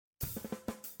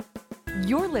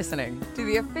You're listening to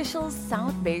the official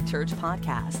South Bay Church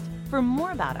podcast. For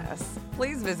more about us,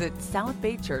 please visit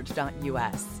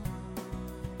southbaychurch.us.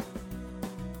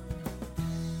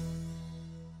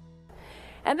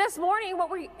 And this morning,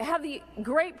 what we have the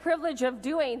great privilege of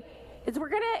doing is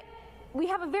we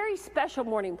have a very special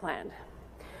morning planned.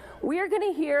 We are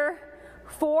going to hear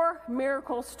 4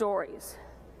 miracle stories.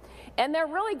 And they're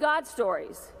really God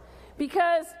stories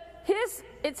because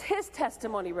it's his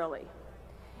testimony, really.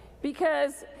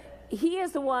 Because he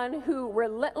is the one who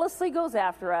relentlessly goes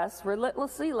after us,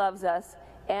 relentlessly loves us,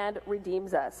 and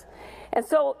redeems us. And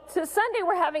so, Sunday,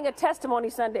 we're having a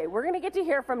testimony Sunday. We're going to get to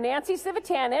hear from Nancy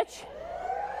Civitanich,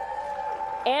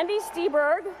 Andy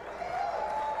Steberg,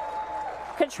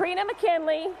 Katrina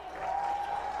McKinley,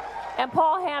 and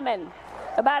Paul Hammond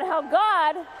about how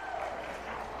God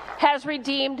has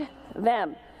redeemed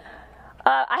them.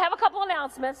 I have a couple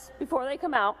announcements before they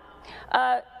come out.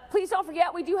 Please don't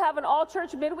forget, we do have an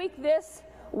all-church midweek this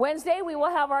Wednesday. We will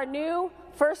have our new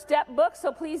First Step books,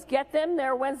 so please get them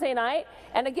there Wednesday night.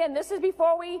 And again, this is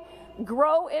before we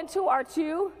grow into our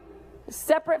 2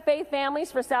 separate faith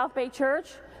families for South Bay Church.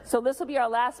 So this will be our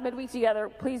last midweek together.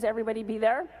 Please, everybody, be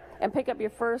there and pick up your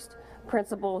First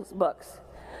Principles books.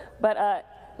 But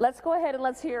let's go ahead and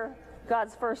let's hear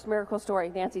God's first miracle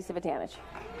story. Nancy Civitanich.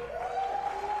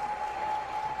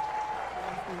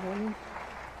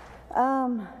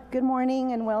 Good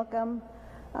morning and welcome.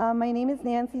 My name is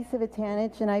Nancy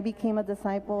Civitanich, and I became a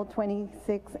disciple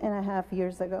 26 and a half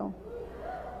years ago.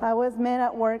 I was met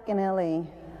at work in LA.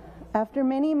 After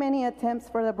many attempts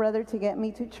for the brother to get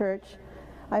me to church,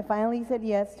 I finally said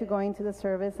yes to going to the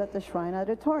service at the Shrine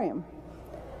Auditorium.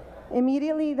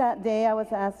 Immediately that day, I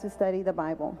was asked to study the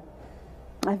Bible.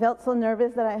 I felt so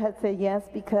nervous that I had said yes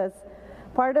because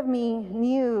part of me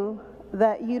knew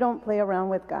that you don't play around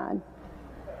with God.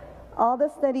 All the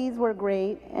studies were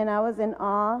great, and I was in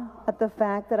awe at the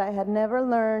fact that I had never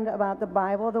learned about the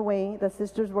Bible the way the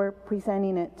sisters were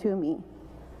presenting it to me.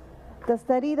 The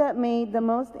study that made the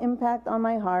most impact on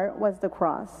my heart was the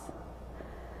cross.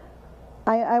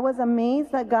 I was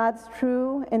amazed at God's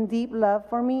true and deep love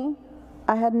for me.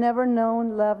 I had never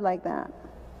known love like that.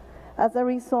 As a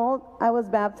result, I was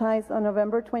baptized on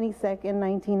November 22nd,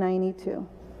 1992.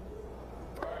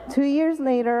 2 years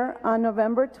later, on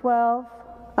November 12th,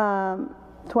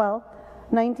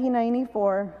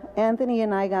 1994, Anthony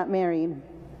and I got married.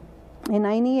 In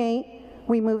 98,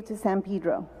 we moved to San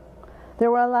Pedro.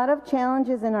 There were a lot of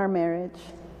challenges in our marriage.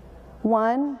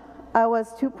 1, I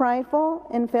was too prideful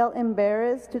and felt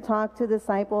embarrassed to talk to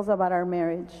disciples about our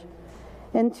marriage.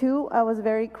 And 2, I was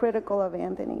very critical of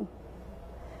Anthony.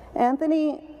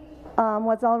 Anthony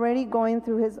was already going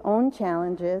through his own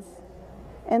challenges,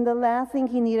 and the last thing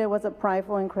he needed was a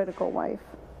prideful and critical wife.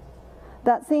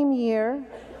 That same year,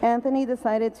 Anthony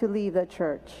decided to leave the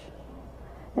church,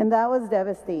 and that was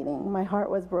devastating. My heart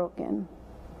was broken.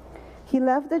 He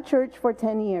left the church for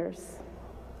 10 years.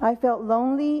 I felt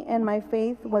lonely and my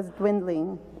faith was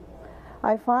dwindling.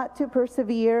 I fought to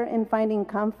persevere in finding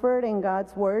comfort in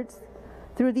God's words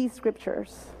through these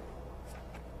scriptures.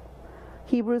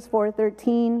 Hebrews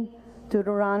 4:13,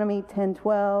 Deuteronomy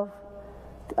 10:12,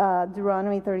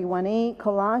 Deuteronomy 31:8,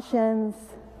 Colossians,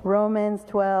 Romans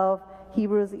 12,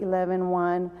 Hebrews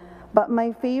 11:1. But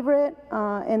my favorite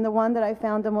and the one that I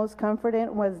found the most comfort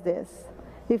in was this,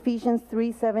 Ephesians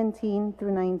 3:17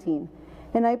 through 19.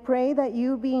 And I pray that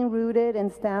you, being rooted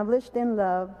and established in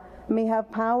love, may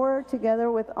have power together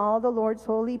with all the Lord's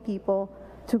holy people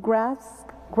to grasp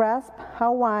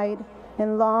how wide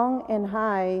and long and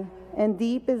high and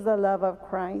deep is the love of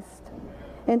Christ,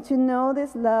 and to know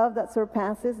this love that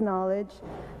surpasses knowledge,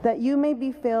 that you may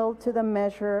be filled to the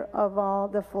measure of all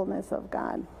the fullness of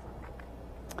God.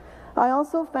 I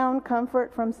also found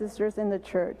comfort from sisters in the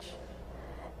church,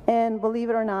 and believe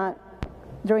it or not,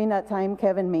 during that time,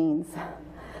 Kevin Maines.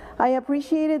 I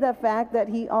appreciated the fact that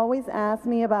he always asked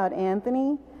me about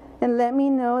Anthony and let me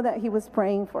know that he was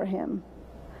praying for him.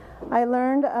 I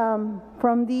learned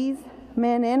from these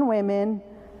men and women,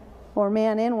 or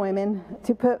man and women,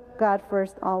 to put God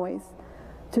first always,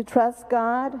 to trust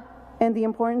God, and the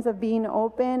importance of being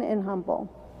open and humble.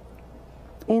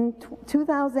 In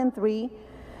 2003,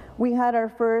 we had our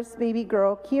first baby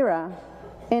girl, Kira,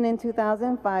 and in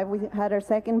 2005, we had our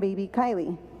second baby,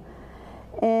 Kylie.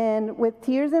 And with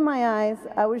tears in my eyes,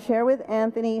 I would share with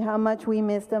Anthony how much we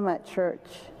missed him at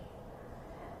church.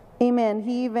 Amen.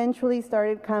 He eventually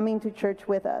started coming to church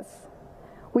with us.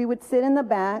 We would sit in the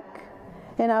back,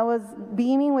 and I was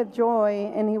beaming with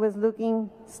joy, and he was looking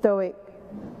stoic.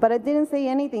 But I didn't say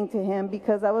anything to him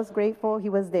because I was grateful he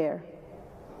was there.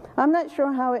 I'm not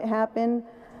sure how it happened,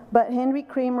 But Henry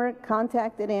Kramer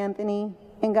contacted Anthony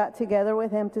and got together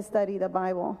with him to study the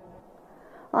Bible.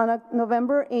 On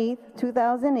November 8th,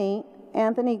 2008,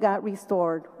 Anthony got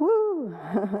restored. Woo!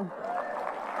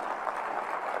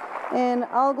 And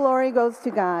all glory goes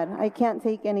to God. I can't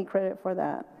take any credit for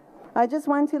that. I just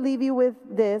want to leave you with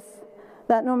this,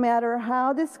 that no matter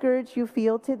how discouraged you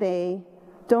feel today,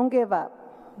 don't give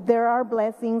up. There are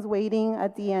blessings waiting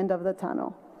at the end of the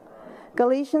tunnel.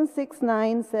 Galatians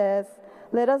 6:9 says,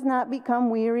 "Let us not become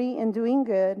weary in doing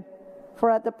good, for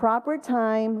at the proper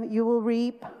time we will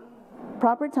reap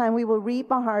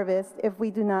a harvest if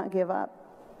we do not give up."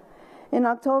 In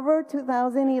October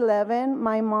 2011,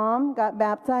 my mom got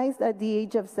baptized at the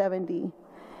age of 70.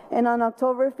 And on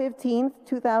October 15th,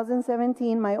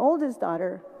 2017, my oldest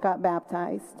daughter got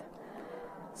baptized.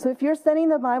 So if you're studying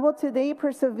the Bible today,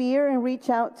 persevere and reach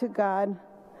out to God.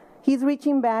 He's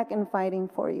reaching back and fighting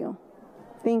for you.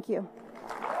 Thank you.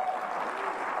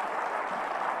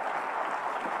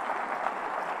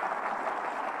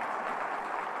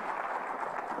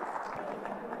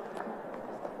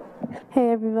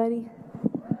 Hey everybody.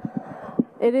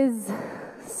 It is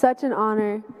such an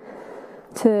honor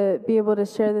to be able to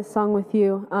share this song with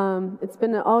you. It's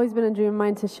always been a dream of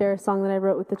mine to share a song that I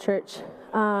wrote with the church.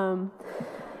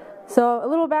 So a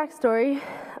little backstory.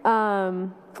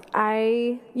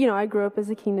 I grew up as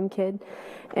a Kingdom kid,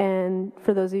 and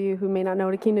for those of you who may not know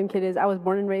what a Kingdom kid is, I was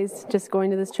born and raised just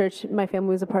going to this church. My family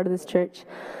was a part of this church.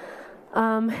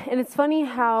 And it's funny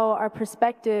how our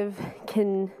perspective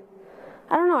can,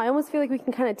 I don't know, I almost feel like we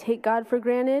can kind of take God for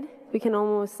granted. We can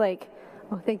almost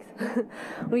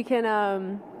we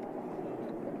can,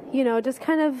 just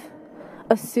kind of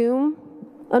assume,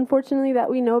 unfortunately, that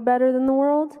we know better than the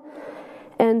world.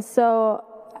 And so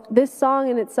this song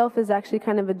in itself is actually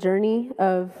kind of a journey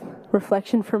of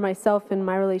reflection for myself and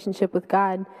my relationship with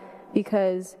God,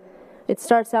 because it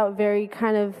starts out very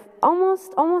kind of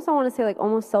almost I want to say like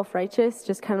almost self-righteous,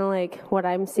 just kind of like what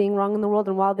I'm seeing wrong in the world.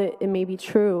 And while it may be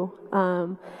true,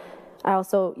 I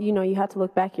also, you have to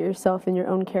look back at yourself and your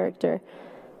own character.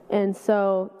 And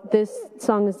so this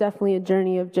song is definitely a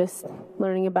journey of just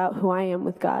learning about who I am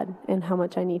with God and how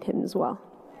much I need Him as well.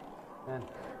 Amen.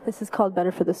 This is called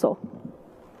Better for the Soul.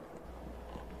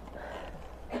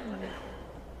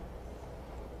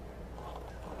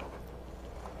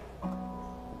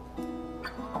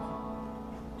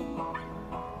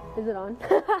 Is it on?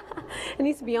 It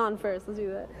needs to be on first. Let's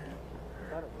do that.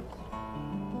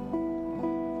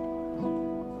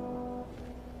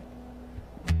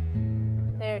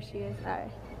 There she is. All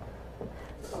right.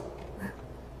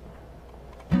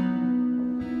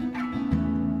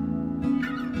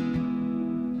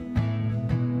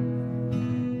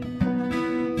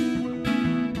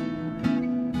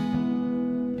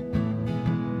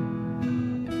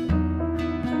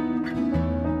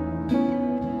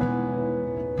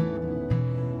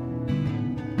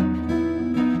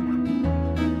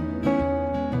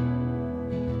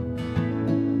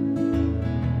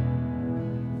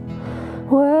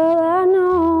 Well, I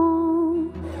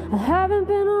know I haven't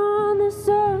been on this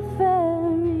earth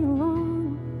very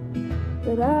long,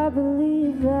 but I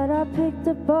believe that I picked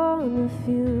up on a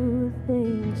few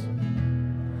things.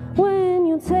 When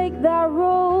you take that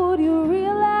road, you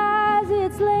realize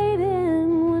it's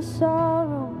laden with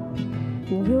sorrow,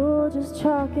 and you'll just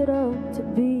chalk it up to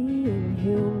being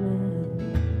human.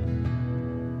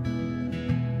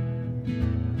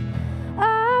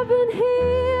 I've been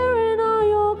hearing all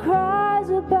your cries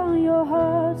about your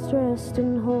hearts dressed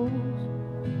in holes,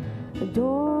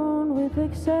 adorned with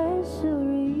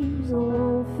accessories that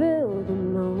won't fill the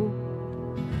no.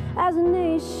 As a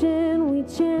nation we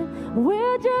chant,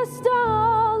 we're just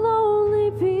all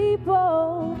lonely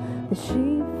people. The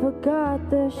sheep forgot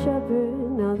their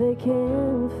shepherd, now they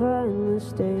can't find the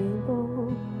stable.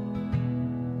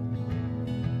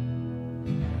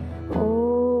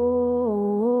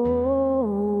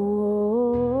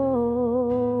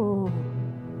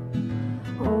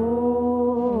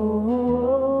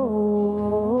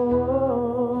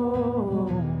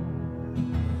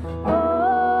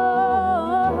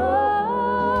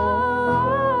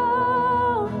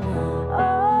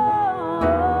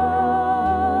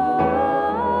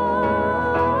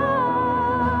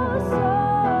 So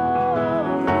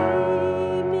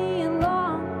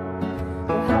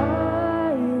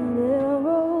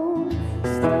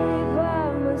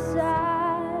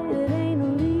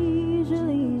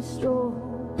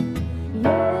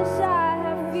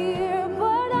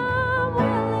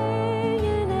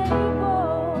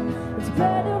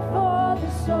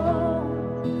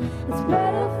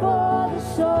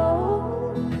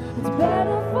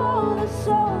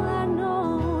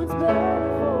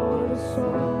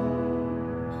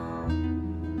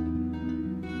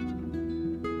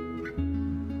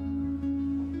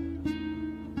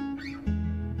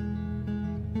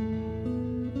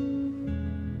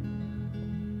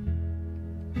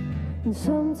And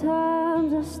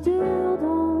sometimes I still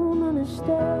don't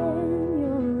understand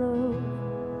your love.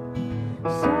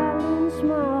 Silence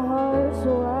my heart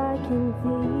so I can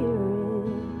hear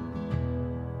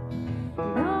it.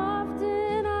 And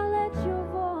often I let your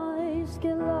voice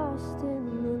get lost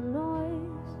in the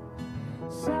noise.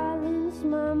 Silence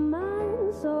my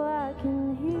mind so I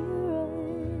can hear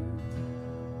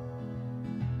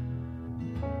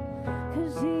it.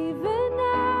 'Cause even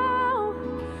now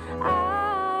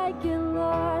I get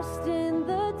lost in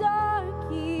the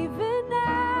dark. Even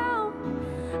now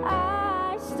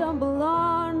I stumble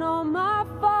on all my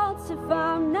faults if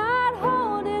I'm not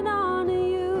holding on to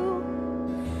you.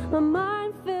 My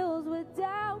mind fills with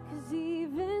doubt, 'cause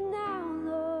even now,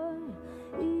 Lord,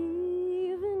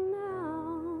 even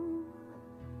now,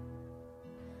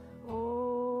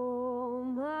 oh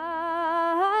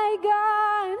my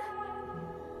God,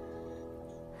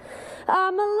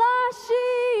 I'm a lost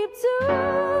sheep too.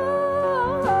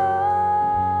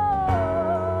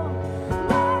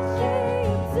 Lost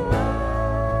sheep too.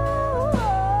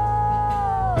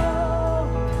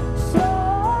 So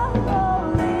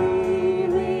lead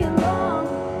me along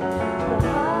the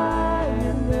high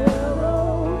and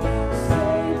narrow.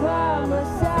 Stay by my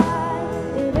side.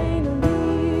 It ain't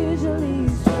usually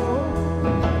so.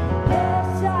 Yes,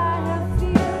 I have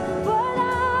fear, but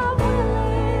I'm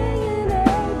willing and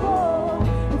able.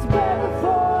 It's better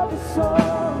for the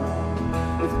soul.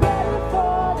 It's better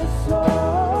for the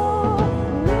soul.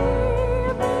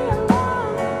 Lead me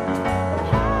along the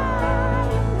high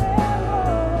and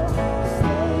narrow.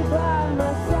 Stay by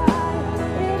my side.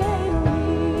 It ain't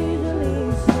easily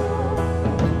so.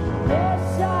 Yes,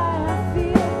 I have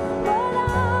fear, but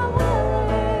I'm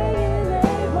willing and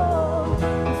able.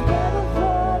 It's better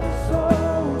for the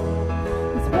soul.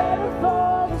 It's better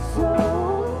for the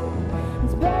soul.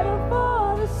 It's better for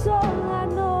the soul. I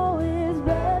know it's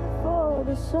better for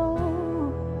the soul.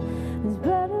 It's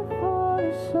better for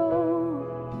the soul.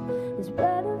 It's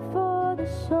better for the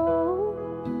soul.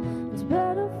 It's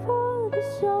better for the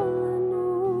soul. I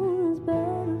know it's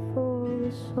better for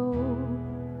the soul.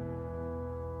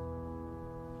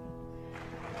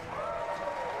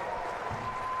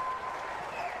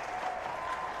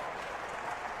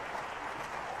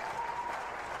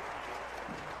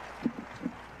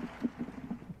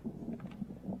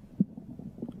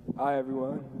 Hi,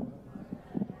 everyone.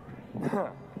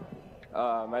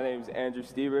 My name is Andrew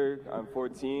Steberg. I'm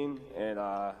 14, and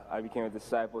I became a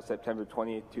disciple September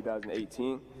 20th,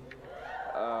 2018.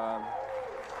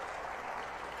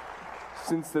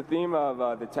 Since the theme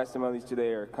of the testimonies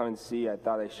today are come and see, I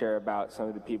thought I'd share about some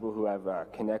of the people who have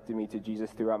connected me to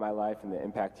Jesus throughout my life and the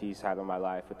impact he's had on my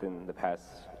life within the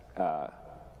past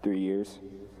 3 years.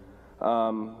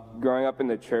 Growing up in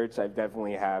the church, I've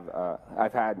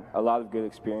had a lot of good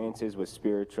experiences with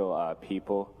spiritual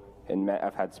people, and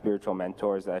I've had spiritual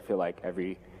mentors that I feel like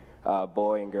every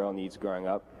boy and girl needs growing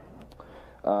up.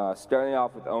 Starting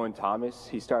off with Owen Thomas,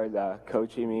 he started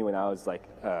coaching me when I was like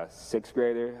a sixth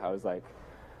grader. I was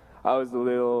a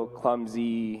little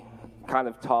clumsy, kind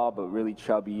of tall but really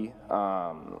chubby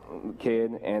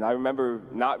kid, and I remember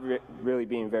not really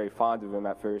being very fond of him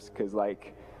at first because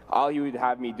like all he would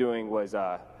have me doing was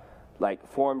like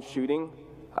form shooting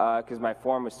because my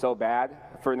form was so bad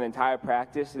for the entire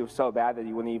practice. It was so bad that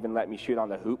he wouldn't even let me shoot on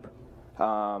the hoop,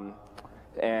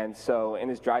 and so and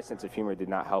his dry sense of humor did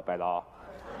not help at all.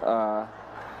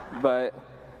 But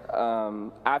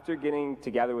after getting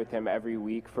together with him every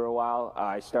week for a while,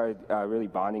 I started really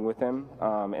bonding with him,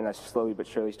 and I slowly but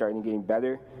surely started getting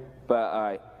better.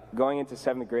 But going into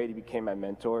 7th grade, he became my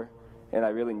mentor, and I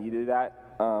really needed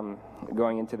that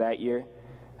going into that year.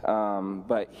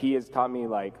 But he has taught me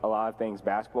like a lot of things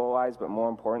basketball-wise, but more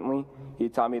importantly, he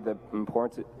taught me the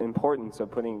importance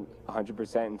of putting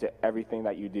 100% into everything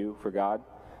that you do for God,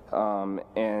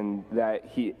 and that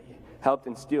he helped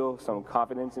instill some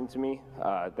confidence into me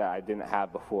that I didn't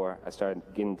have before I started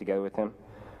getting together with him.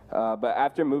 But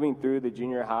after moving through the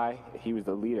junior high, he was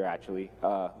the leader actually,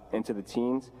 into the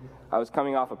teens. I was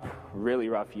coming off a really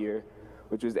rough year,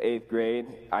 which was the 8th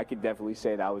grade. I could definitely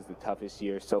say that was the toughest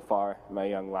year so far in my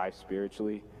young life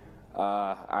spiritually.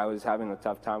 I was having a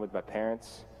tough time with my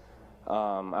parents.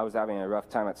 I was having a rough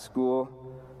time at school.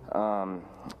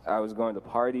 I was going to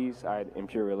parties, I had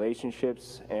impure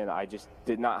relationships, and I just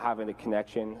did not have any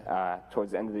connection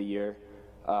towards the end of the year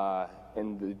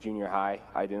in the junior high.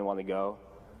 I didn't want to go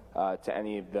to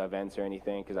any of the events or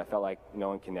anything because I felt like no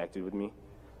one connected with me.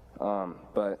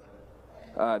 But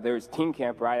there was teen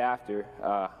camp right after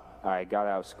I got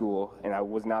out of school, and I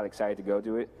was not excited to go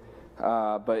to it,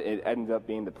 but it ended up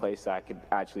being the place that I could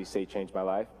actually say changed my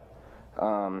life.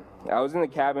 I was in the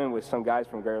cabin with some guys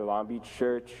from Greater Long Beach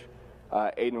Church,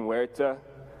 Aiden Huerta,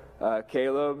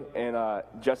 Caleb, and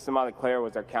Justin Montclair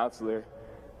was our counselor.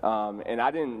 And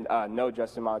I didn't know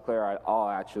Justin Montclair at all,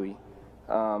 actually.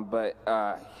 But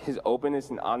his openness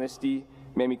and honesty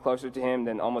made me closer to him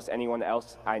than almost anyone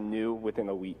else I knew within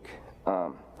a week.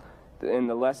 And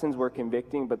the lessons were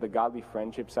convicting, but the godly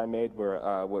friendships I made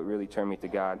were what really turned me to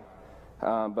God.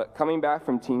 But coming back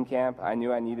from teen camp, I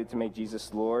knew I needed to make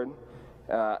Jesus Lord.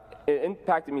 It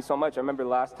impacted me so much. I remember the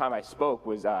last time I spoke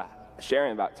was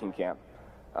sharing about teen camp.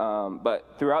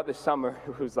 But throughout the summer,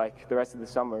 it was like the rest of the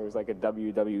summer, it was like a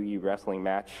WWE wrestling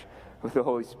match with the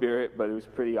Holy Spirit, but it was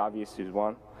pretty obvious who's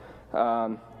won.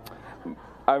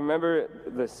 I remember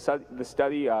the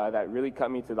study that really cut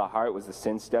me to the heart was the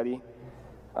sin study.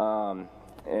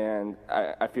 And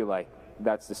I feel like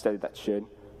that's the study that should.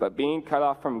 But being cut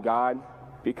off from God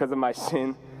because of my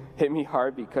sin hit me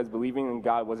hard because believing in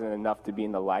God wasn't enough to be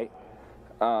in the light.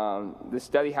 The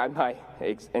study had my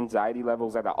anxiety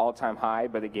levels at an all-time high,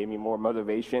 but it gave me more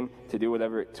motivation to do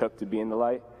whatever it took to be in the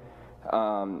light.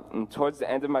 And towards the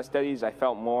end of my studies, I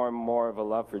felt more and more of a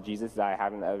love for Jesus that I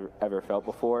haven't ever felt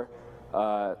before.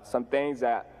 Some things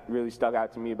that really stuck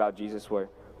out to me about Jesus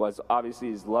was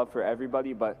obviously his love for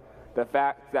everybody, but the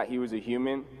fact that he was a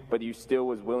human, but he still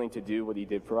was willing to do what he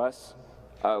did for us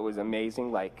was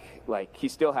amazing. Like he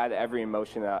still had every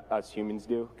emotion that us humans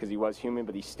do, because he was human,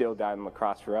 but he still died on the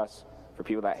cross for us, for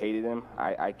people that hated him.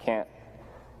 I can't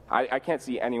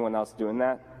see anyone else doing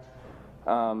that.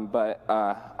 But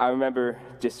I remember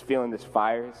just feeling this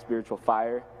fire, spiritual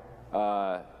fire.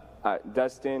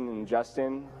 Dustin and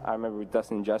Justin, I remember with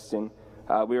Dustin and Justin,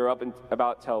 we were up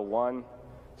about till 1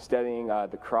 studying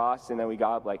the cross, and then we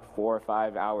got up like 4 or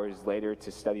 5 hours later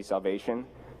to study salvation.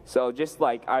 So just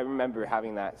like I remember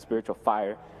having that spiritual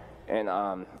fire, and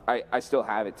I still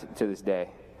have it to this day.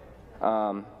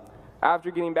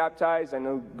 After getting baptized, I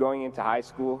know going into high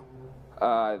school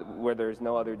where there's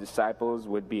no other disciples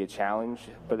would be a challenge,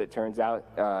 but it turns out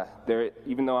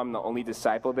even though I'm the only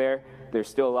disciple there's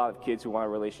still a lot of kids who want a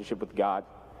relationship with God.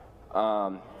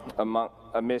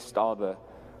 Amidst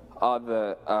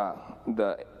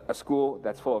a school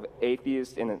that's full of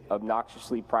atheists and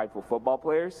obnoxiously prideful football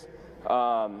players,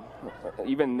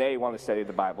 even they want to study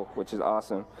the Bible, which is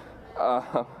awesome.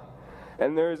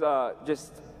 And there's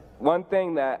just one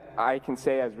thing that I can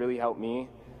say has really helped me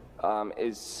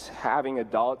is having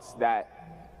adults that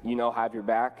have your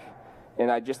back. And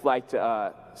I'd just like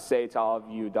to say to all of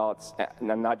you adults,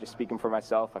 and I'm not just speaking for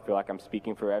myself, I feel like I'm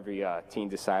speaking for every teen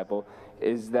disciple,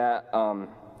 is that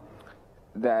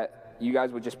that you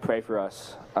guys would just pray for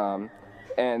us.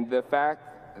 And the fact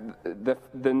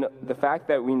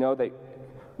that we know that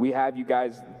we have you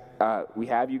guys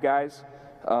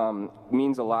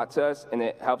means a lot to us, and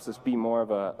it helps us be more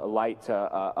of a light to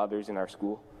others in our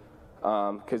school.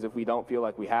 Because if we don't feel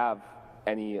like we have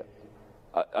any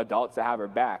adults that have our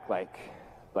back, like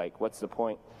what's the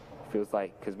point? It feels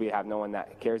like, because we have no one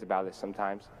that cares about us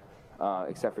sometimes,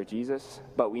 except for Jesus.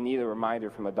 But we need a reminder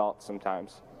from adults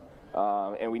sometimes,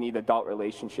 and we need adult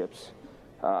relationships.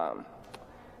 But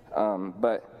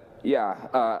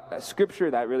yeah,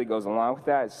 scripture that really goes along with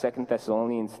that is 2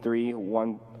 Thessalonians 3,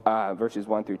 verses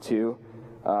 1 through 2.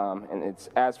 And it's,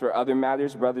 as for other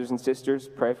matters, brothers and sisters,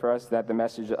 pray for us that the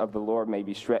message of the Lord may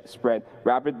be spread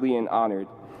rapidly and honored,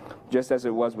 just as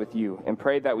it was with you. And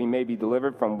pray that we may be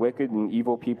delivered from wicked and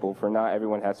evil people, for not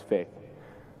everyone has faith.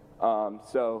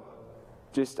 So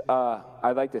just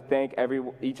I'd like to thank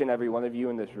each and every one of you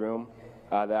in this room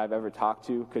that I've ever talked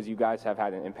to, because you guys have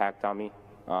had an impact on me,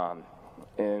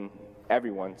 and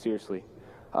everyone, seriously.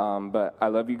 But I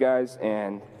love you guys,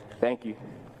 and thank you.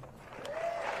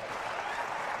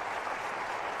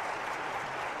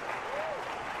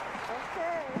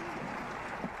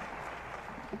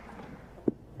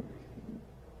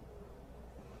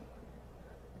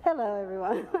 Hello,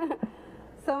 everyone.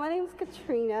 So my name is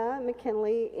Katrina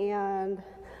McKinley, and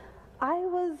I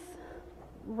was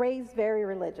raised very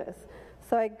religious.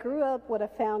 So I grew up with a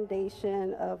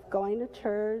foundation of going to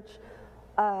church,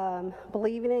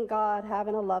 believing in God,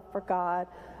 having a love for God.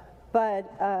 But,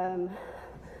 and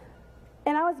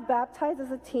I was baptized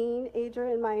as a teenager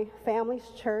in my family's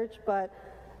church, but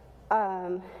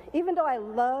even though I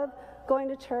loved going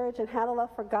to church and had a love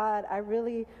for God, I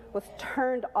really was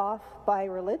turned off by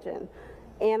religion.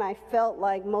 And I felt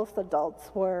like most adults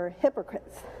were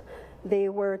hypocrites. They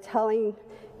were telling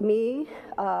me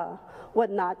what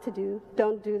not to do.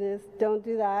 Don't do this, don't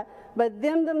do that. But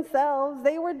them themselves,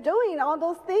 they were doing all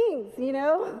those things, you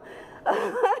know?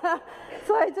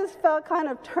 So I just felt kind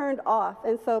of turned off.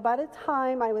 And so by the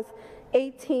time I was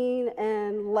 18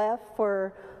 and left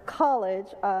for college,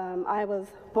 I was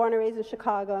born and raised in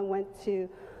Chicago and went to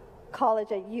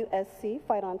college at USC,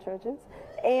 Fight On Trojans,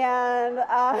 and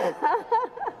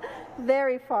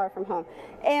very far from home.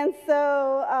 And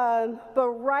so, but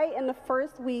right in the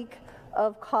first week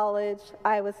of college,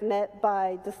 I was met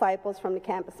by disciples from the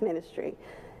campus ministry.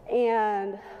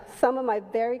 And some of my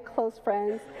very close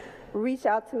friends reached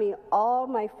out to me all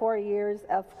my 4 years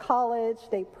of college.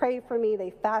 They prayed for me,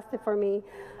 they fasted for me.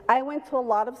 I went to a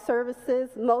lot of services,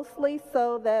 mostly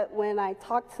so that when I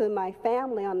talked to my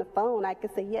family on the phone, I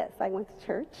could say, yes, I went to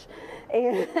church,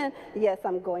 and yes,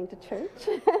 I'm going to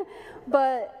church.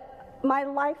 But my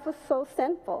life was so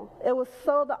sinful. It was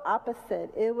so the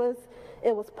opposite. It was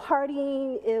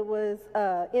partying, it was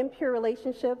impure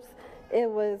relationships, it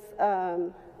was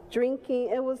drinking,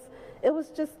 it was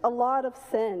just a lot of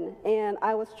sin. And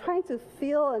I was trying to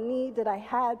feel a need that I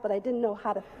had, but I didn't know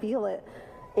how to feel it.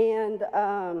 And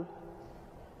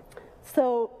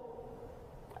so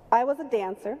I was a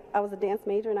dancer. I was a dance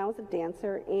major, and I was a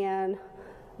dancer. And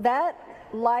that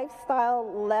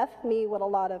lifestyle left me with a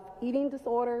lot of eating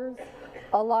disorders,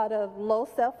 a lot of low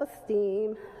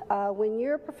self-esteem. When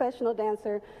you're a professional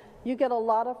dancer, you get a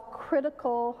lot of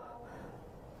critical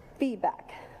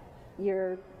feedback.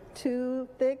 You're too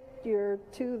thick, you're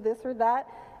too this or that,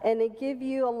 and they give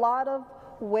you a lot of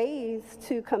ways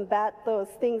to combat those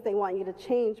things they want you to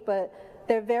change, but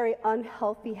they're very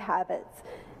unhealthy habits.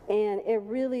 And it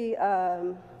really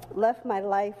left my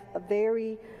life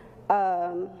very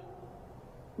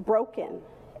broken.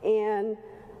 And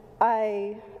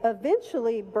I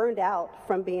eventually burned out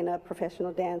from being a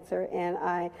professional dancer, and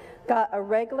I got a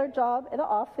regular job at an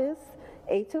office,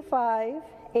 8 to 5,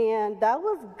 and that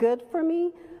was good for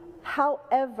me.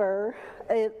 However,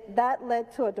 that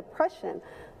led to a depression.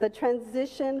 The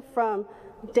transition from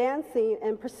dancing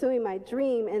and pursuing my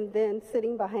dream and then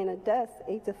sitting behind a desk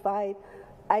 8 to 5,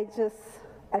 I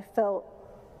felt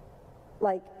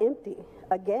like empty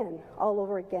again, all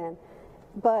over again.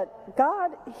 But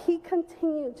God, He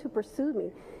continued to pursue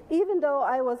me. Even though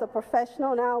I was a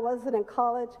professional and I wasn't in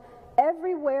college,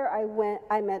 everywhere I went,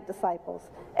 I met disciples.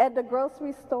 At the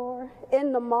grocery store,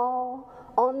 in the mall,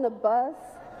 on the bus.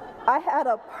 I had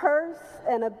a purse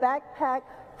and a backpack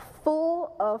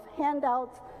full of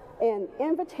handouts and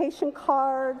invitation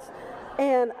cards.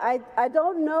 And I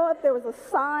don't know if there was a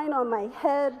sign on my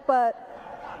head, but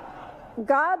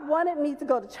God wanted me to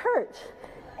go to church.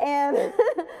 And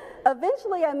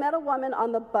eventually I met a woman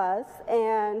on the bus,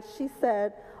 and she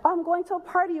said, oh, I'm going to a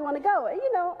party, you want to go? And,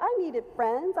 you know, I needed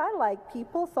friends. I like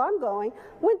people, so I'm going.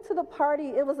 Went to the party.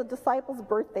 It was a disciple's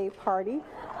birthday party.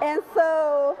 And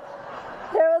so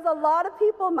there was a lot of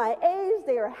people my age.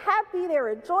 They were happy. They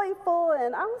were joyful.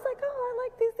 And I was like, oh, I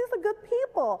like these. These are good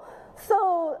people.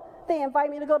 So they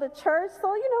invited me to go to church.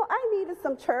 So, you know, I needed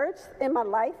some church in my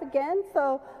life again.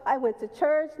 So I went to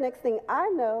church. Next thing I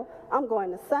know, I'm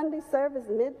going to Sunday service,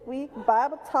 midweek,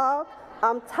 Bible talk.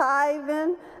 I'm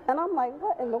tithing. And I'm like,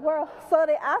 what in the world? So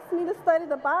they asked me to study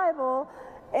the Bible.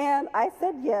 And I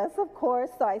said, yes, of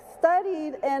course. So I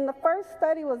studied. And the first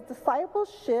study was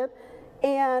discipleship.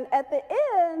 And at the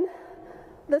end,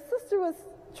 the sister was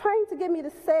trying to get me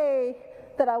to say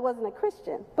that I wasn't a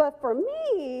Christian. But for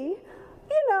me,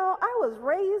 you know, I was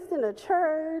raised in a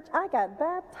church. I got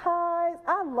baptized.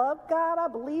 I loved God. I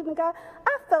believed in God.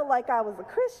 I felt like I was a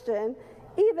Christian,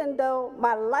 even though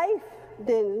my life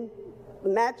didn't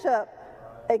match up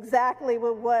exactly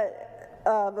with what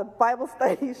the Bible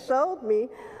study showed me.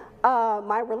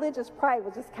 My religious pride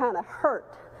was just kind of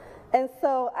hurt. And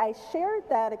so I shared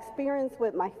that experience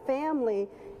with my family,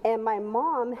 and my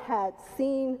mom had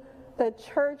seen the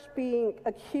church being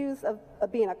accused of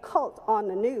being a cult on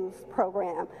the news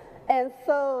program. And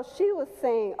so she was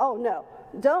saying, oh no,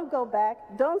 don't go back,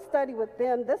 don't study with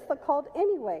them, this is a cult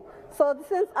anyway. So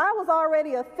since I was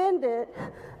already offended,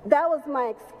 that was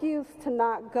my excuse to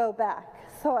not go back.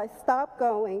 So I stopped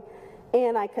going,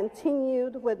 and I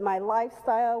continued with my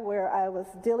lifestyle where I was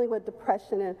dealing with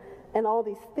depression and all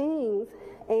these things.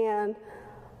 And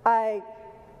I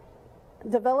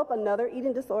developed another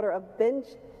eating disorder of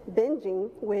binging,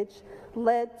 which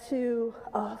led to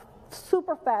a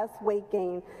super fast weight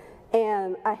gain.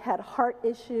 And I had heart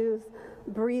issues,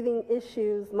 breathing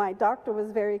issues. My doctor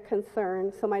was very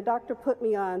concerned. So my doctor put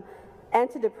me on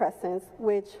antidepressants,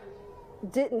 which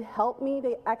didn't help me.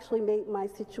 They actually made my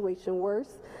situation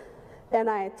worse. and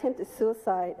I attempted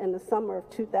suicide in the summer of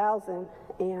 2000.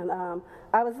 And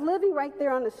I was living right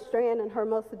there on the Strand in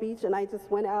Hermosa Beach, and I just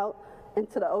went out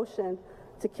into the ocean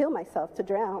to kill myself, to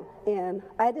drown. And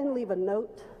I didn't leave a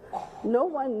note. No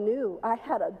one knew. I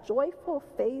had a joyful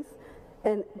face,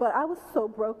 but I was so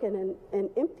broken and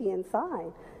empty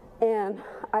inside. And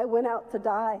I went out to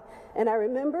die. And I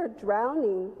remember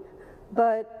drowning,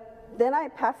 but then I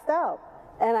passed out.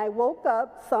 And I woke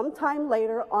up sometime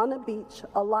later on the beach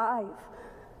alive.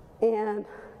 And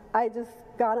I just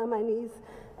got on my knees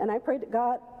and I prayed to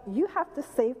God, you have to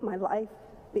save my life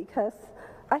because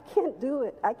I can't do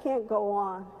it. I can't go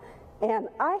on. And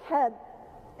I had,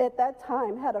 at that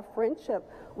time, had a friendship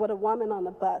with a woman on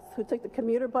the bus who took the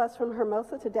commuter bus from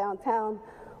Hermosa to downtown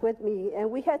with me.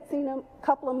 And we had seen a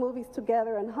couple of movies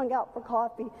together and hung out for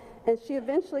coffee. And she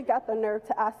eventually got the nerve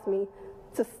to ask me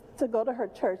to go to her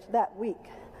church that week.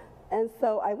 And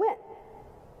so I went,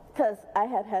 because I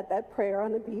had had that prayer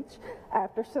on the beach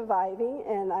after surviving,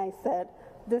 and I said,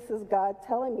 this is God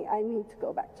telling me I need to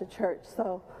go back to church.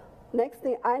 So next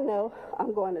thing I know,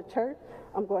 I'm going to church,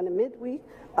 I'm going to midweek,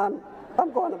 I'm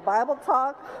going to Bible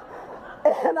talk,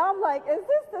 and I'm like, is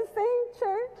this the same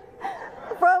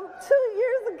church from 2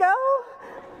 years ago?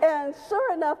 And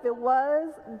sure enough, it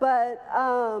was, but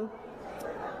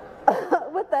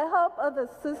with the help of the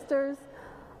sisters,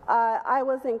 I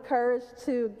was encouraged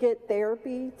to get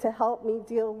therapy to help me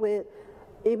deal with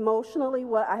emotionally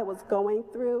what I was going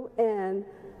through. And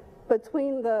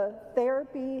between the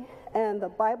therapy and the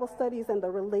Bible studies and the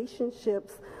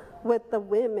relationships with the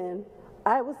women,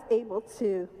 I was able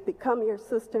to become your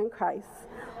sister in Christ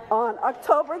on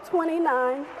October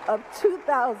 29 of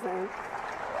 2000.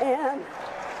 And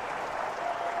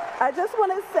I just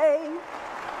want to say,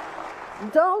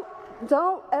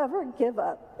 don't ever give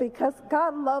up, because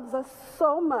God loves us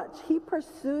so much. He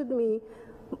pursued me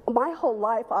my whole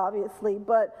life, obviously,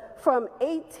 but from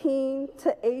 18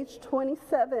 to age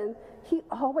 27, he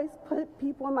always put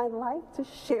people in my life to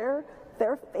share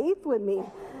their faith with me.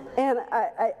 And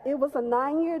it was a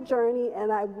 9-year journey,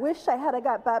 and I wish I had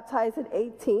got baptized at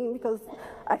 18 because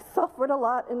I suffered a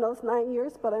lot in those 9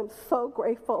 years, but I'm so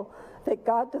grateful that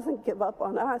God doesn't give up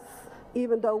on us,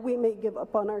 even though we may give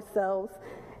up on ourselves.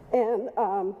 And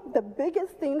the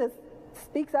biggest thing that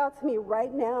speaks out to me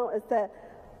right now is that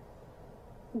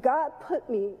God put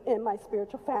me in my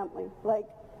spiritual family. Like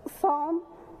Psalm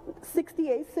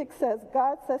 68:6 says,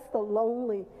 God sets the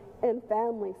lonely in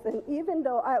families. And even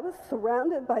though I was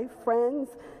surrounded by friends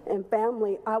and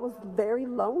family, I was very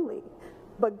lonely.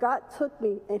 But God took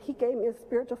me and he gave me a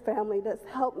spiritual family that's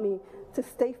helped me to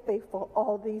stay faithful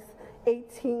all these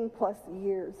 18 plus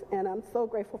years. And I'm so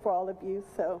grateful for all of you.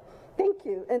 So thank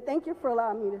you. And thank you for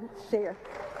allowing me to share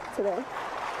today.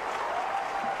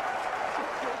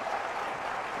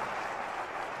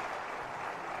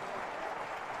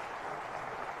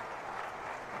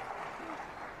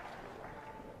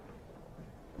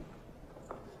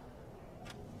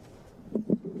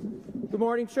 Good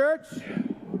morning, church.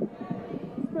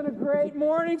 It's been a great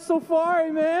morning so far,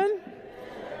 amen.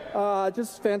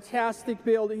 Just fantastic to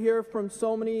be able to hear from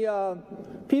so many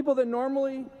people that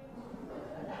normally,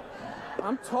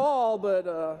 I'm tall, but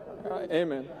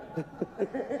amen.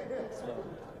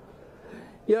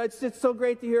 Yeah, it's so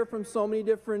great to hear from so many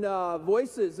different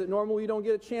voices that normally you don't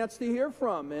get a chance to hear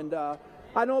from. And I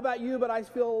don't know about you, but I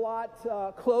feel a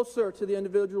lot closer to the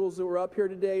individuals that were up here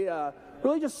today,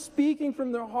 really just speaking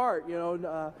from their heart. You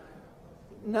know,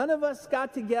 none of us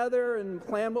got together and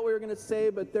planned what we were going to say,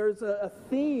 but there's a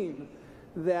theme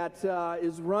that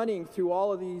is running through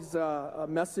all of these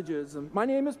messages. And my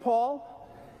name is Paul.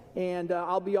 And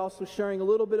I'll be also sharing a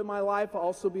little bit of my life. I'll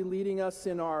also be leading us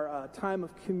in our time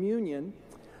of communion.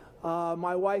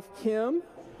 My wife, Kim,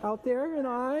 out there, and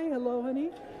I, hello,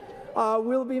 honey.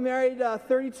 We'll be married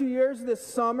 32 years this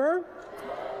summer.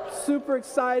 Super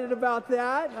excited about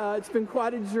that. It's been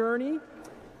quite a journey.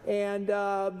 And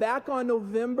back on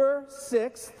November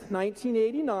 6th,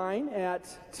 1989, at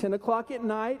 10 o'clock at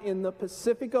night in the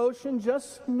Pacific Ocean,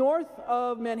 just north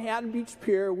of Manhattan Beach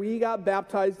Pier, we got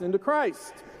baptized into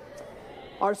Christ.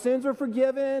 Our sins were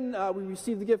forgiven. We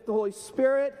received the gift of the Holy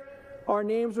Spirit. Our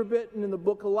names were written in the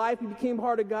book of life. We became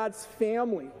part of God's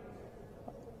family.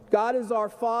 God is our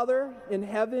Father in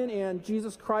heaven, and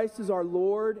Jesus Christ is our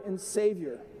Lord and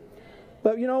Savior.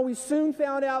 But, you know, we soon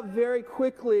found out very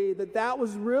quickly that that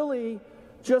was really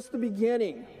just the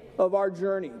beginning of our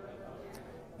journey.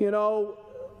 You know,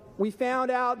 we found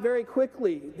out very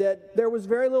quickly that there was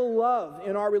very little love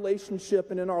in our relationship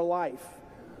and in our life.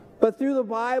 But through the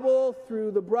Bible,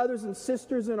 through the brothers and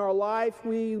sisters in our life,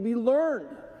 we learned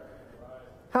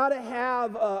how to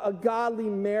have a godly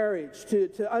marriage,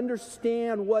 to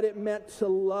understand what it meant to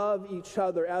love each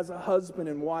other as a husband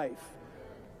and wife.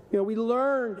 You know, we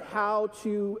learned how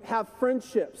to have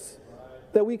friendships,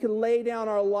 that we can lay down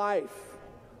our life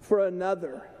for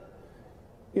another.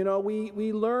 You know,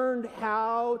 we learned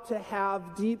how to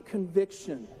have deep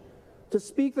conviction, to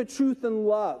speak the truth in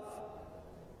love.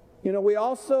 You know, we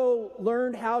also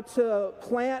learned how to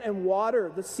plant and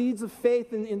water the seeds of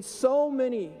faith in so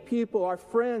many people, our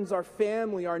friends, our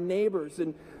family, our neighbors,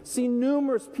 and see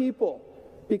numerous people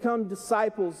become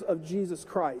disciples of Jesus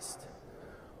Christ.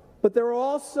 But there are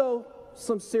also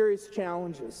some serious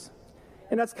challenges.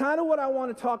 And that's kind of what I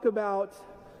want to talk about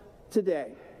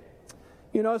today.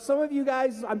 You know, some of you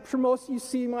guys, I'm sure most of you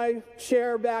see my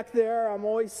chair back there. I'm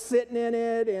always sitting in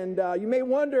it, and you may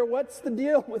wonder, what's the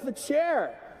deal with the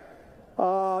chair?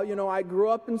 You know, I grew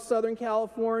up in Southern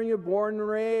California, born and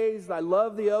raised. I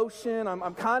love the ocean.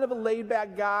 I'm kind of a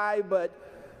laid-back guy, but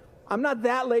I'm not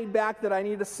that laid back that I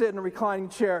need to sit in a reclining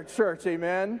chair at church,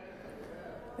 amen?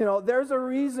 You know, there's a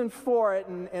reason for it,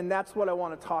 and that's what I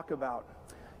want to talk about.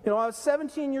 You know, I was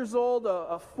 17 years old,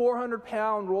 a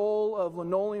 400-pound roll of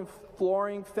linoleum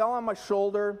flooring fell on my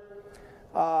shoulder.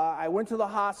 I went to the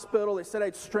hospital. They said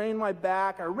I'd strained my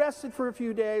back. I rested for a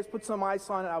few days, put some ice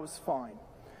on it. I was fine.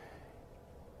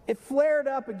 It flared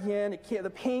up again. The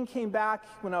pain came back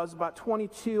when I was about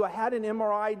 22. I had an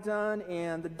MRI done,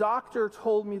 and the doctor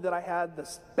told me that I had the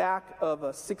back of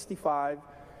a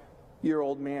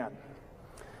 65-year-old man.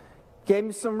 Gave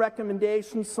me some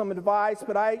recommendations, some advice,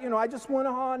 but I just went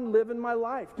on living my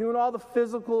life, doing all the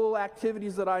physical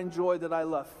activities that I enjoy, that I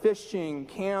love: fishing,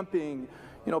 camping,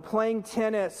 playing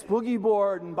tennis, boogie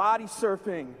board, and body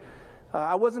surfing.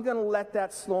 I wasn't going to let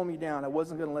that slow me down. I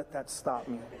wasn't going to let that stop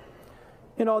me.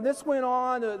 This went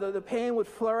on. The pain would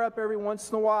flare up every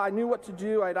once in a while. I knew what to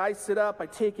do. I'd ice it up.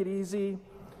 I'd take it easy.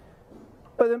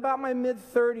 But in about my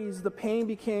mid-30s, the pain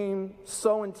became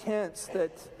so intense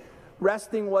that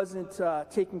resting wasn't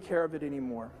taking care of it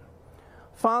anymore.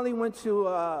 Finally went to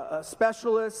a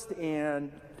specialist,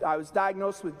 and I was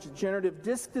diagnosed with degenerative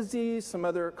disc disease, some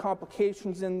other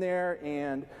complications in there,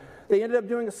 and they ended up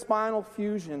doing a spinal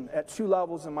fusion at 2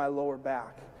 levels in my lower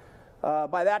back.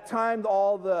 By that time,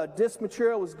 all the disc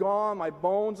material was gone. My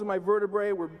bones and my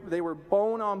vertebrae were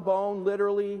bone on bone,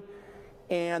 literally,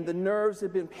 and the nerves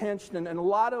had been pinched, and a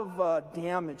lot of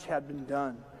damage had been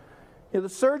done. The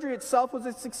surgery itself was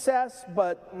a success,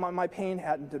 but my pain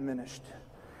hadn't diminished.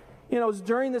 It was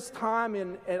during this time,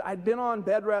 and I'd been on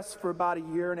bed rest for about a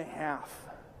year and a half.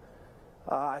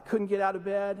 I couldn't get out of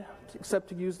bed except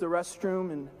to use the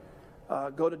restroom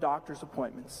and go to doctor's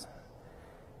appointments.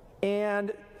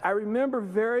 And I remember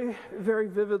very, very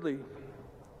vividly, it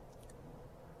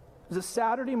was a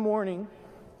Saturday morning.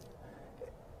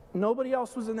 Nobody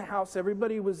else was in the house.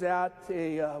 Everybody was at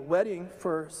a wedding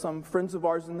for some friends of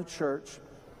ours in the church.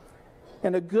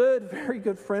 And a very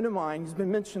good friend of mine, he's been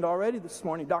mentioned already this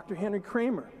morning, Dr. Henry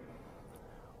Kramer,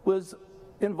 was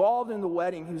involved in the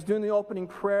wedding. He was doing the opening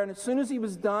prayer, and as soon as he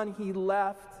was done, he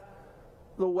left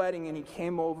the wedding and he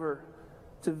came over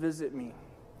to visit me.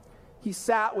 He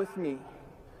sat with me.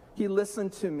 He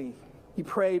listened to me. He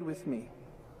prayed with me.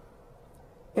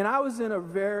 And I was in a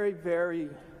very, very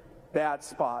bad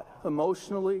spot,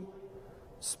 emotionally,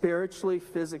 spiritually,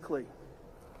 physically.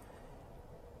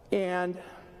 And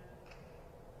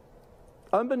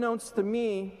unbeknownst to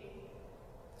me,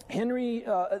 Henry,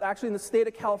 actually in the state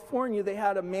of California, they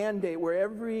had a mandate where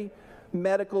every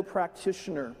medical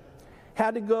practitioner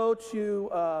had to go to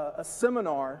a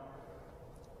seminar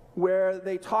where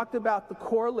they talked about the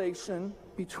correlation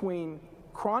between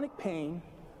chronic pain,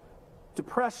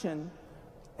 depression,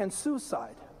 and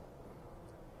suicide.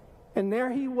 And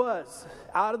there he was,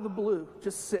 out of the blue,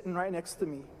 just sitting right next to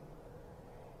me.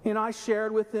 And I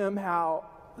shared with him how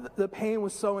the pain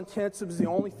was so intense, it was the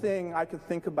only thing I could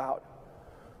think about.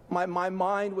 My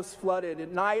mind was flooded.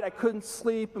 At night, I couldn't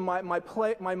sleep, and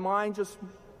my mind just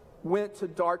went to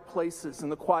dark places in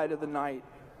the quiet of the night.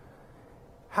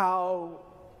 How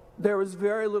there was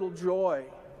very little joy.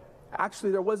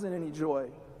 Actually, there wasn't any joy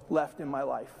left in my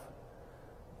life.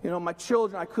 My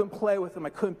children, I couldn't play with them. I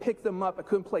couldn't pick them up. I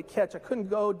couldn't play catch. I couldn't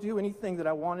go do anything that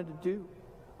I wanted to do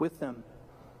with them.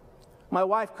 My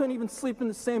wife couldn't even sleep in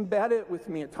the same bed with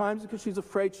me at times because she's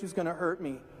afraid she's going to hurt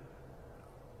me.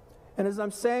 And as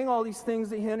I'm saying all these things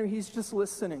to Henry, he's just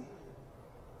listening.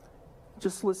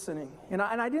 Just listening. And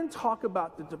I didn't talk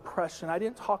about the depression. I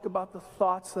didn't talk about the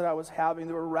thoughts that I was having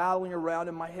that were rattling around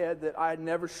in my head that I had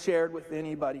never shared with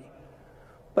anybody.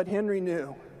 But Henry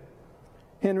knew.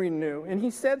 Henry knew. And he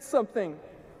said something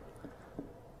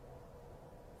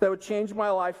that would change my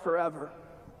life forever.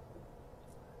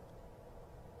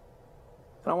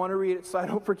 And I want to read it so I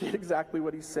don't forget exactly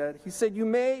what he said. He said, "You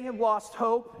may have lost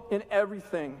hope in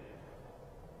everything.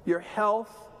 Your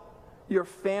health, your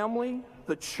family,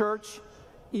 the church,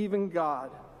 even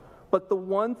God. But the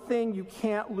one thing you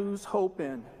can't lose hope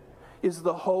in is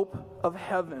the hope of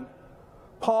heaven.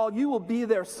 Paul, you will be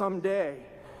there someday,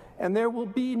 and there will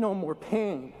be no more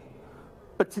pain.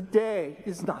 But today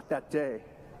is not that day."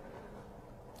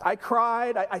 I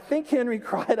cried. I think Henry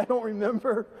cried. I don't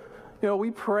remember. We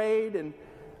prayed, and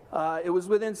it was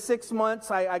within 6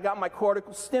 months I got my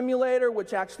cortical stimulator,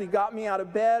 which actually got me out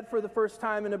of bed for the first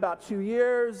time in about 2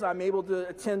 years. I'm able to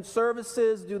attend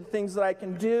services, do the things that I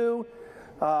can do,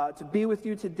 to be with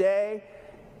you today.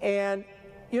 And,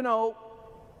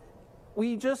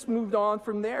 we just moved on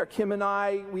from there. Kim and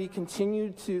I, we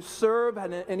continued to serve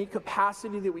in any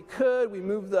capacity that we could. We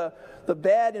moved the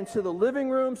bed into the living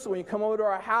room, so when you come over to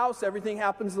our house, everything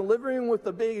happens in the living room with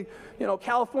the big,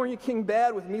 California King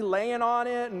bed with me laying on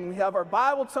it, and we have our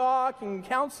Bible talk and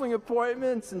counseling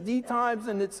appointments and D times,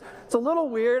 and it's a little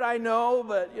weird, I know,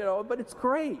 but it's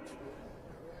great.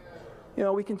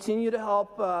 We continue to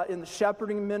help in the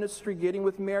shepherding ministry, getting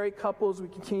with married couples. We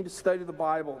continue to study the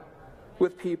Bible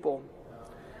with people.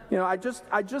 I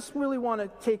just really want to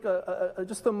take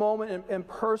just a moment and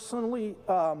personally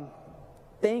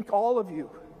thank all of you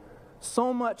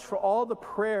so much for all the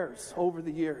prayers over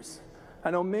the years. I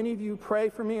know many of you pray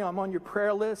for me. I'm on your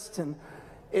prayer list, and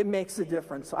it makes a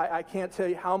difference. I can't tell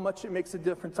you how much it makes a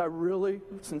difference. I really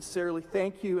sincerely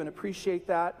thank you and appreciate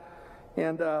that.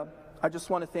 And I just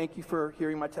want to thank you for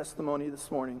hearing my testimony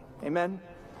this morning. Amen.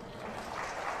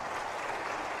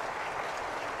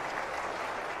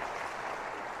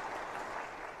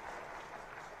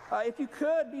 If you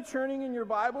could be turning in your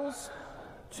Bibles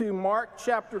to Mark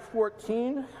chapter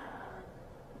 14.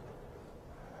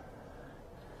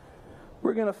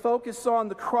 We're going to focus on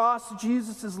the cross,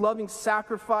 Jesus' loving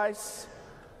sacrifice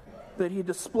that he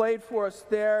displayed for us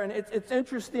there. And it's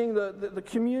interesting, the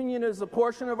communion is a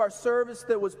portion of our service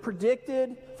that was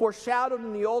predicted, foreshadowed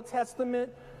in the Old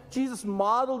Testament. Jesus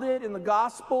modeled it in the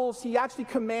Gospels. He actually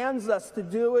commands us to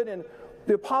do it. And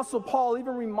the Apostle Paul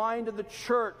even reminded the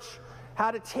church how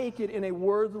to take it in a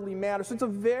worthily manner. So it's a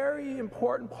very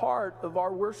important part of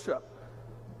our worship.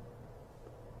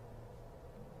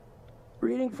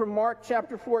 Reading from Mark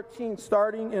chapter 14,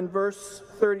 starting in verse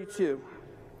 32.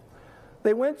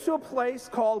 They went to a place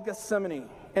called Gethsemane,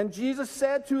 and Jesus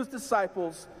said to his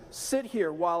disciples, "Sit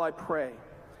here while I pray."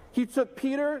 He took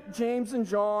Peter, James, and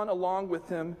John along with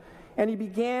him, and he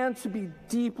began to be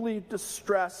deeply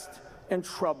distressed and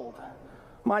troubled.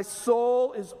 "My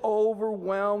soul is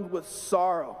overwhelmed with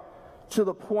sorrow to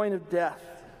the point of death,"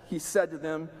 he said to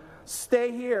them.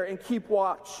 "Stay here and keep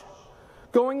watch."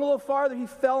 Going a little farther, he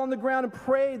fell on the ground and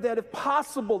prayed that if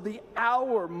possible, the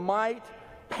hour might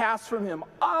pass from him.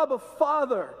 "Abba,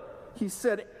 Father," he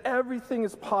said, "everything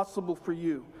is possible for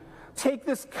you. Take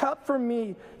this cup from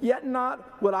me, yet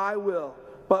not what I will,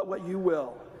 but what you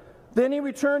will." Then he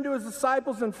returned to his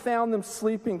disciples and found them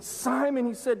sleeping. "Simon,"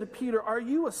 he said to Peter, "are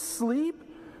you asleep?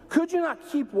 Could you not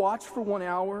keep watch for 1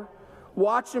 hour?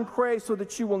 Watch and pray so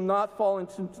that you will not fall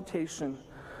into temptation.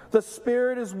 The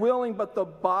spirit is willing, but the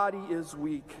body is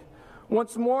weak."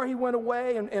 Once more he went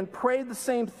away and prayed the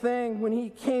same thing. When he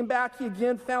came back, he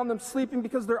again found them sleeping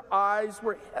because their eyes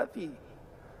were heavy.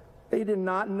 They did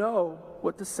not know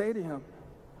what to say to him.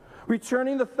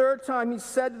 Returning the third time, he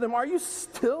said to them, "Are you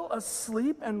still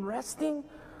asleep and resting?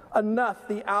 Enough,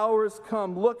 the hour has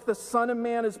come. Look, the Son of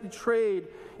Man is betrayed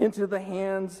into the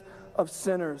hands of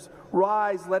sinners.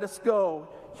 Rise, let us go.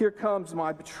 Here comes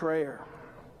my betrayer."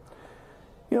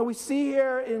 We see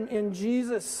here in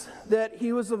Jesus that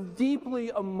he was a deeply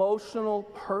emotional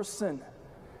person.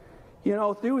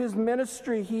 Through his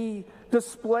ministry, he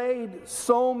displayed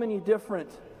so many different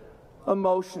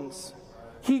emotions.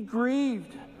 He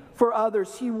grieved for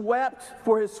others. He wept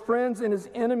for his friends and his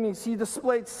enemies. He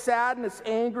displayed sadness,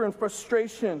 anger, and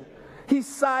frustration. He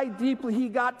sighed deeply. He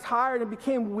got tired and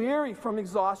became weary from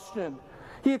exhaustion.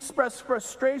 He expressed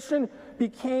frustration,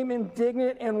 became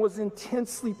indignant, and was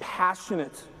intensely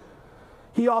passionate.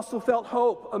 He also felt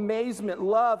hope, amazement,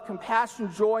 love,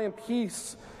 compassion, joy, and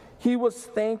peace. He was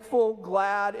thankful,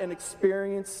 glad, and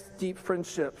experienced deep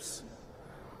friendships.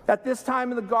 At this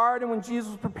time in the garden, when Jesus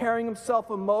was preparing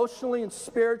himself emotionally and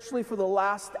spiritually for the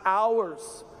last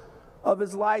hours of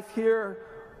his life here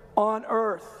on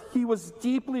earth, he was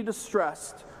deeply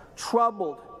distressed,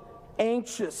 troubled,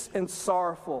 anxious, and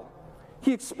sorrowful.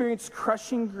 He experienced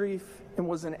crushing grief and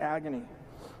was in agony.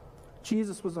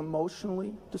 Jesus was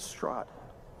emotionally distraught.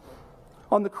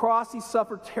 On the cross, he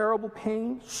suffered terrible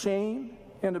pain, shame,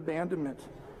 and abandonment.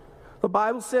 The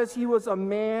Bible says he was a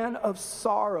man of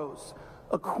sorrows,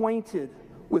 acquainted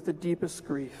with the deepest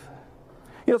grief.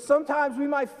 You know, sometimes we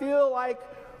might feel like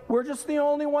we're just the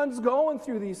only ones going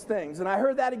through these things. And I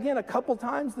heard that again a couple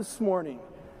times this morning.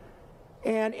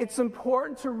 And it's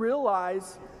important to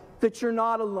realize that you're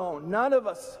not alone. None of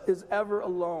us is ever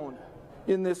alone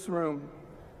in this room.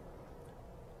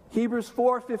 Hebrews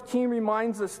 4:15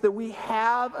 reminds us that we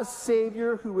have a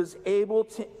Savior who is able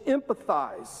to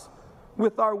empathize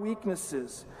with our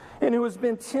weaknesses and who has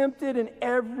been tempted in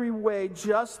every way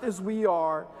just as we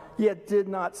are, yet did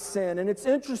not sin. And it's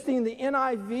interesting, the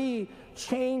NIV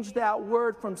changed that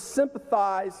word from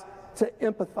sympathize to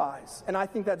empathize. And I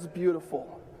think that's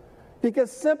beautiful.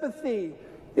 Because sympathy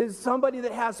is somebody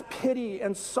that has pity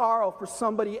and sorrow for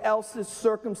somebody else's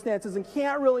circumstances and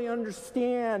can't really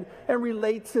understand and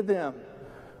relate to them.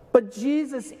 But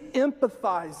Jesus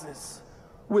empathizes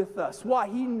with us. Why?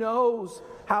 He knows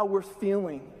how we're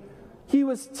feeling. He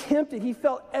was tempted. He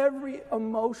felt every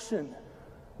emotion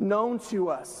known to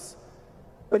us,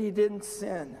 but he didn't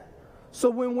sin. So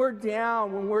when we're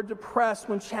down, when we're depressed,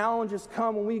 when challenges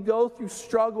come, when we go through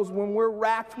struggles, when we're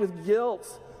racked with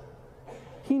guilt,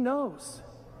 he knows.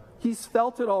 He's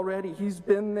felt it already. He's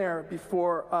been there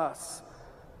before us.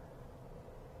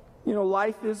 You know,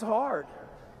 life is hard.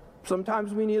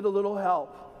 Sometimes we need a little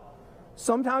help.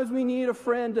 Sometimes we need a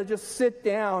friend to just sit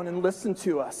down and listen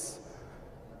to us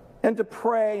and to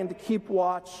pray and to keep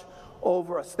watch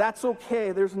over us. That's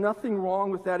okay. There's nothing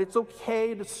wrong with that. It's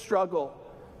okay to struggle.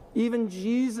 Even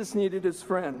Jesus needed his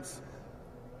friends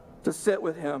to sit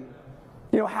with him.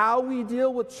 You know, how we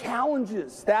deal with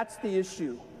challenges, that's the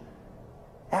issue.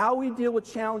 How we deal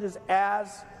with challenges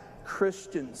as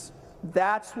Christians,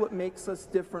 that's what makes us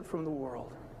different from the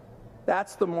world.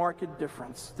 That's the marked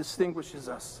difference, distinguishes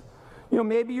us. You know,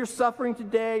 maybe you're suffering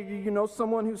today, you know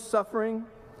someone who's suffering.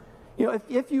 You know,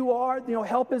 if you are, you know,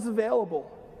 help is available.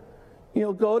 You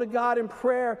know, go to God in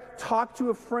prayer, talk to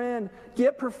a friend,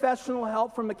 get professional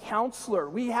help from a counselor.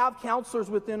 We have counselors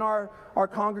within our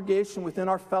congregation, within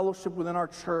our fellowship, within our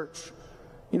church.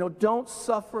 You know, don't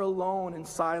suffer alone in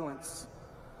silence.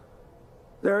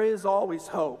 There is always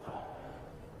hope.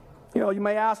 You know, you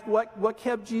may ask what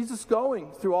kept Jesus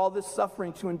going through all this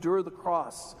suffering to endure the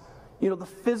cross? You know, the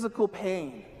physical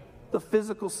pain, the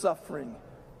physical suffering,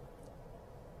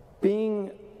 being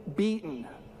beaten,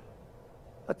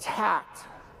 attacked,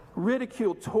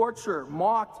 ridiculed, tortured,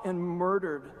 mocked, and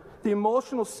murdered. The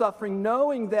emotional suffering,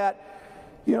 knowing that,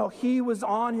 you know, he was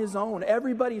on his own.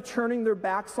 Everybody turning their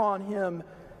backs on him,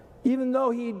 even though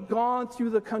he'd gone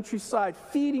through the countryside,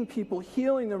 feeding people,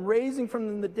 healing them, raising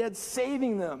from the dead,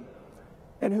 saving them.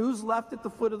 And who's left at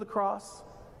the foot of the cross?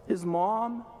 His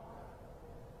mom,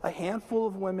 a handful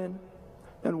of women,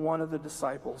 and one of the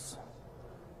disciples.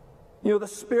 You know, the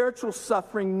spiritual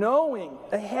suffering, knowing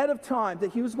ahead of time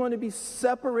that he was going to be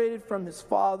separated from his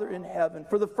Father in heaven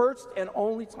for the first and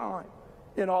only time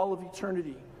in all of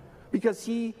eternity, because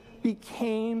he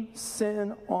became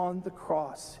sin on the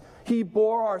cross. He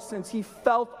bore our sins. He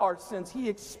felt our sins. He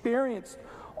experienced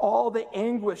all the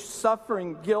anguish,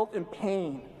 suffering, guilt, and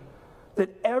pain that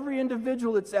every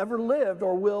individual that's ever lived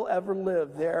or will ever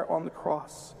live there on the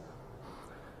cross.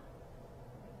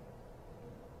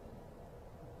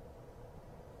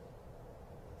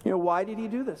 You know, why did he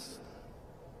do this?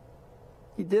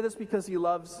 He did this because he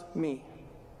loves me.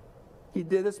 He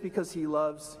did this because he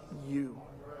loves you.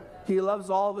 He loves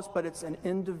all of us, but it's an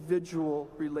individual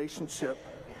relationship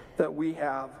that we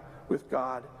have with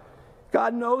God.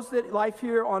 God knows that life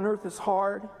here on earth is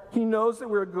hard. He knows that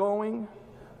we're going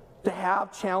to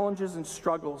have challenges and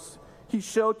struggles. He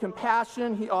showed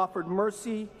compassion. He offered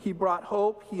mercy. He brought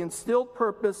hope. He instilled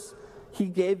purpose. He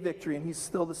gave victory, and he's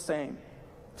still the same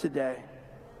today.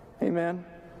 Amen.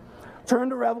 Turn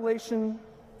to Revelation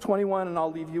 21, and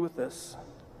I'll leave you with this.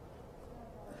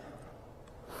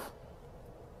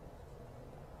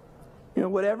 You know,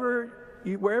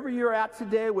 wherever you're at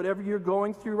today, whatever you're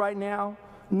going through right now,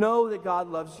 know that God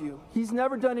loves you. He's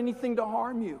never done anything to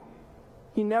harm you.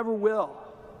 He never will.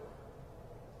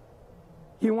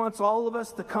 He wants all of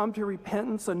us to come to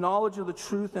repentance, a knowledge of the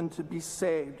truth, and to be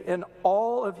saved. And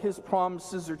all of his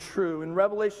promises are true. In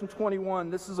Revelation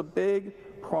 21, this is a big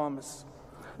promise.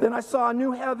 Then I saw a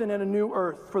new heaven and a new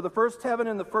earth, for the first heaven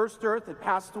and the first earth had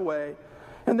passed away,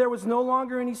 and there was no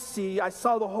longer any sea. I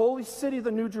saw the holy city,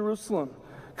 the New Jerusalem,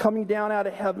 coming down out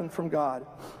of heaven from God,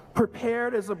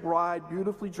 prepared as a bride,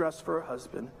 beautifully dressed for her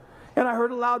husband. And I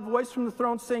heard a loud voice from the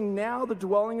throne saying, "Now the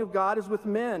dwelling of God is with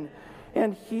men,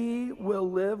 and he will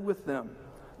live with them.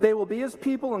 They will be his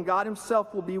people, and God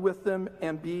himself will be with them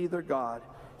and be their God.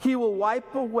 He will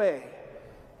wipe away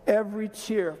every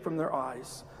tear from their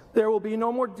eyes. There will be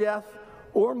no more death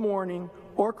or mourning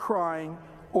or crying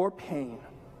or pain,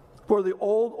 for the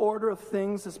old order of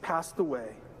things has passed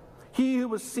away. He who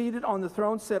was seated on the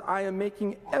throne said, I am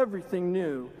making everything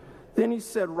new. Then he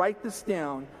said, write this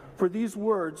down, for these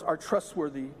words are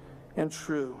trustworthy and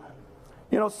true.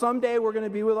 You know, someday we're going to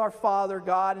be with our Father,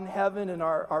 God in heaven, and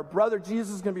our brother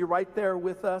Jesus is going to be right there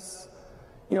with us.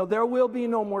 You know, there will be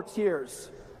no more tears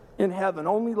in heaven,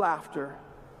 only laughter.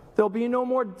 There'll be no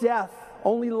more death,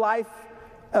 only life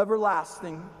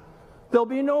everlasting. There'll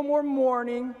be no more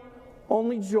mourning,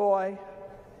 only joy.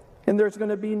 And there's going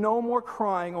to be no more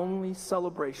crying, only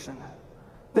celebration.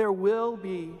 There will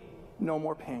be no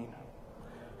more pain.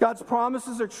 God's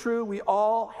promises are true. We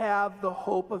all have the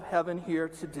hope of heaven here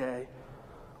today.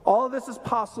 All of this is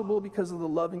possible because of the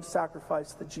loving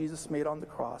sacrifice that Jesus made on the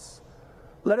cross.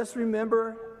 Let us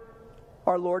remember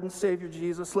our Lord and Savior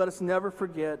Jesus. Let us never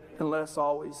forget, and let us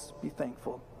always be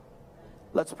thankful.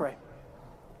 Let's pray.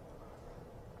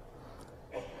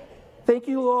 Thank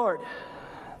you, Lord,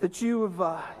 that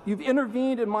you've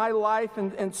intervened in my life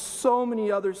and so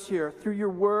many others here through your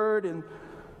word and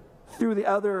through the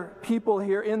other people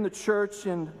here in the church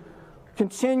and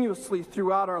continuously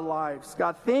throughout our lives.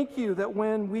 God, thank you that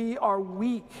when we are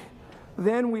weak,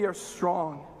 then we are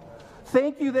strong.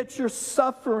 Thank you that your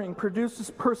suffering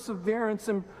produces perseverance,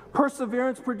 and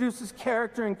perseverance produces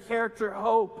character, and character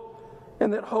hope,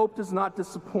 and that hope does not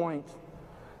disappoint.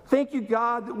 Thank you,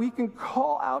 God, that we can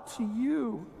call out to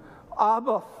you,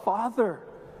 Abba, Father,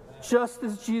 just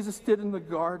as Jesus did in the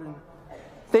garden.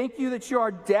 Thank you that you're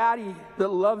our daddy that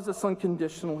loves us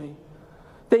unconditionally.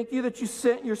 Thank you that you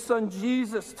sent your son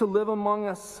Jesus to live among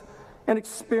us and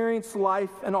experience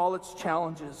life and all its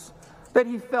challenges, that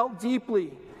he felt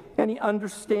deeply and he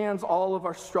understands all of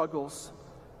our struggles.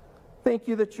 Thank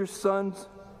you that your son's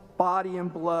body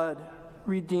and blood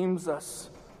redeems us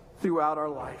throughout our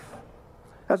life.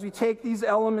 As we take these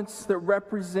elements that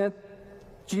represent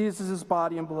Jesus'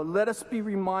 body and blood, let us be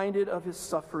reminded of his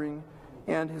suffering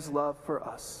and his love for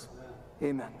us.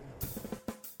 Amen.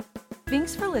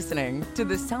 Thanks for listening to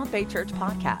the South Bay Church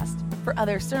podcast. For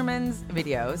other sermons,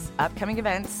 videos, upcoming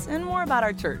events, and more about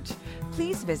our church,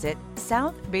 please visit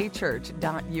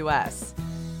southbaychurch.us.